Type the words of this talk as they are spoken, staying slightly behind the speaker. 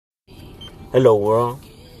Hello world,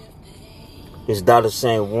 it's Dollar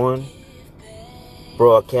Saint One,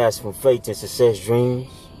 broadcast from Faith and Success Dreams.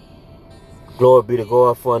 Glory be to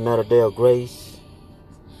God for another day of grace.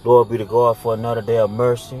 Glory be to God for another day of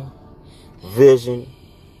mercy, vision,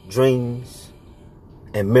 dreams,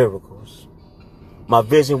 and miracles. My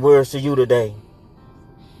vision words to you today.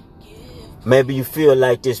 Maybe you feel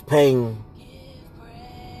like this pain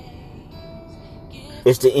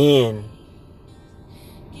is the end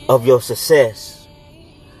of your success.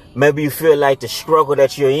 Maybe you feel like the struggle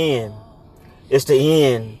that you're in is the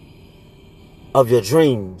end of your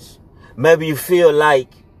dreams. Maybe you feel like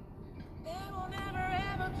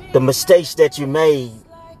the mistakes that you made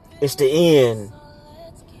is the end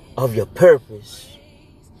of your purpose.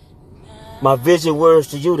 My vision words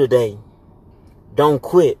to you today: don't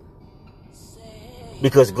quit,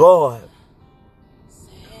 because God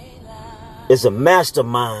is a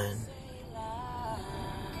mastermind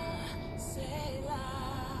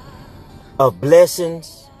of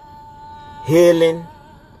blessings, healing,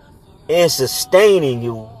 and sustaining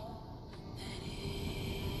you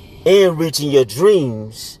in reaching your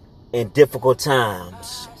dreams in difficult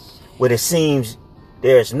times when it seems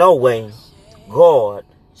there's no way. God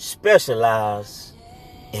specializes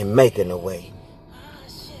in making a way.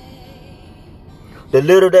 The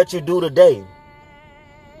little that you do today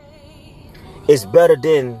is better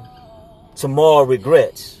than tomorrow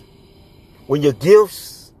regrets. When your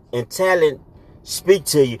gifts and talent speak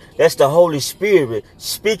to you, that's the Holy Spirit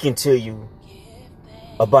speaking to you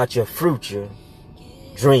about your future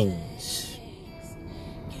dreams.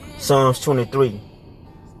 Psalms 23.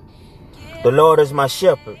 The Lord is my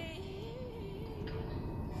shepherd,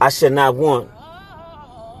 I shall not want.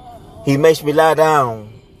 He makes me lie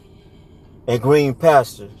down in green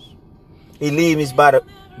pastures. He leads me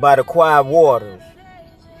by the quiet waters.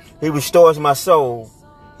 He restores my soul.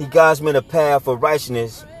 He guides me in the path of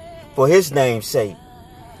righteousness for his name's sake.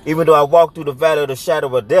 Even though I walk through the valley of the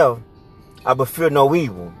shadow of death, I will fear no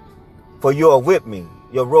evil, for you are with me.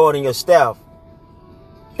 Your rod and your staff,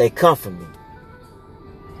 they comfort me.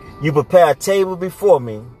 You prepare a table before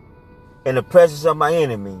me in the presence of my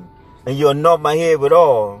enemy, and you anoint my head with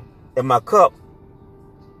oil, and my cup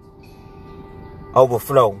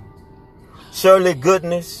overflow. Surely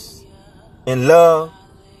goodness and love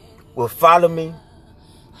will follow me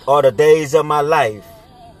all the days of my life,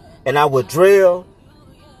 and I will dwell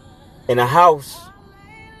in the house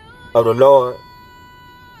of the Lord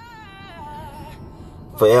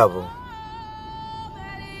forever.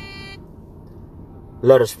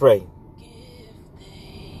 Let us pray.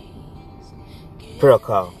 Prayer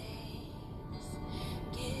call.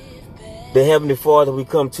 Dear Heavenly Father, we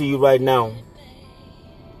come to you right now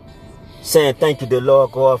saying thank you, dear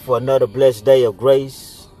Lord God, for another blessed day of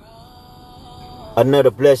grace,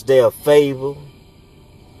 another blessed day of favor,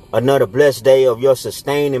 another blessed day of your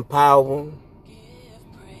sustaining power.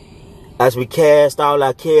 As we cast all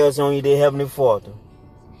our cares on you, dear Heavenly Father,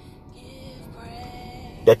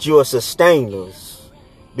 that you will sustain us,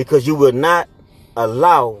 because you will not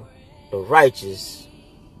allow the righteous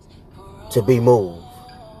to be moved.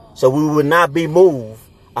 So we will not be moved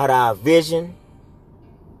out of our vision,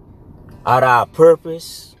 out of our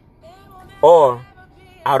purpose, or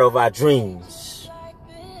out of our dreams.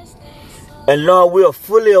 And Lord, we are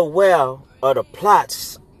fully aware of the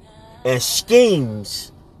plots and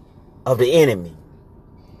schemes of the enemy.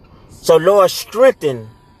 So Lord, strengthen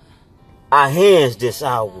our hands this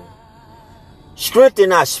hour.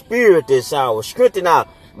 Strengthen our spirit this hour. Strengthen our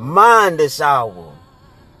mind this hour.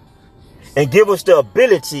 And give us the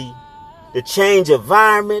ability to change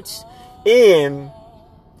environments in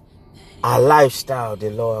our lifestyle, dear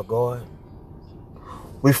Lord God.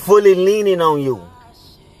 We're fully leaning on you.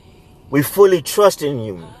 We fully trust in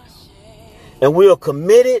you. And we are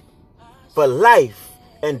committed for life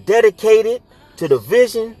and dedicated to the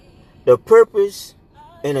vision, the purpose,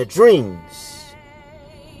 and the dreams.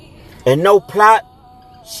 And no plot,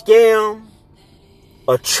 scam,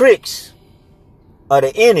 or tricks of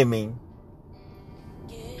the enemy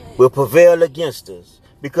will prevail against us.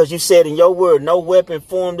 Because you said in your word, no weapon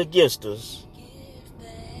formed against us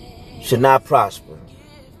should not prosper.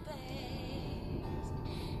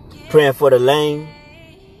 Praying for the lame,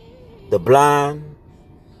 the blind,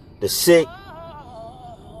 the sick,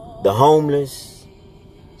 the homeless,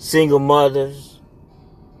 single mothers,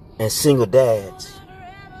 and single dads.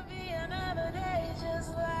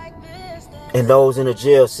 And those in the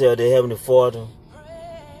jail cell, dear Heavenly Father,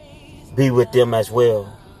 be with them as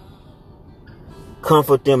well.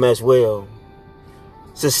 Comfort them as well.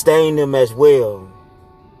 Sustain them as well.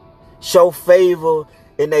 Show favor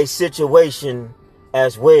in a situation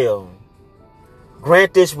as well.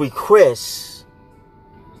 Grant this request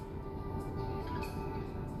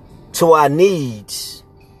to our needs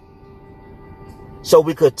so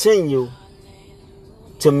we continue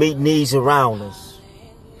to meet needs around us.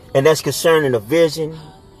 And that's concerning the vision,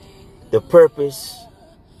 the purpose,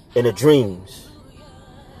 and the dreams.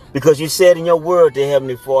 Because you said in your word, dear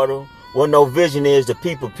Heavenly Father, what no vision is, the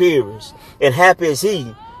people perish. And happy is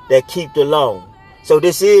he that keep the law. So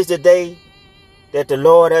this is the day that the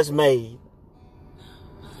Lord has made.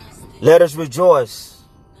 Let us rejoice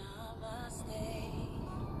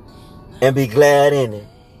and be glad in it.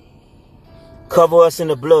 Cover us in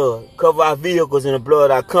the blood. Cover our vehicles in the blood,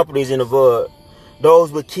 our companies in the blood.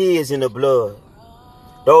 Those with kids in the blood.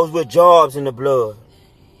 Those with jobs in the blood.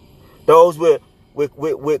 Those with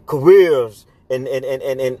careers and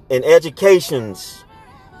educations.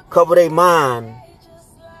 Cover their mind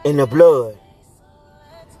in the blood.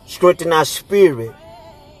 Strengthen our spirit.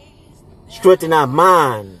 Strengthen our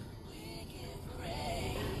mind.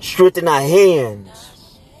 Strengthen our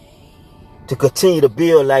hands to continue to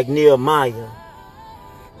build like Nehemiah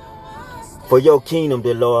for your kingdom,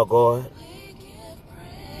 dear Lord God.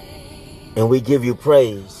 And we give you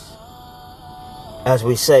praise as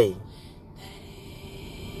we say,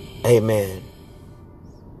 amen.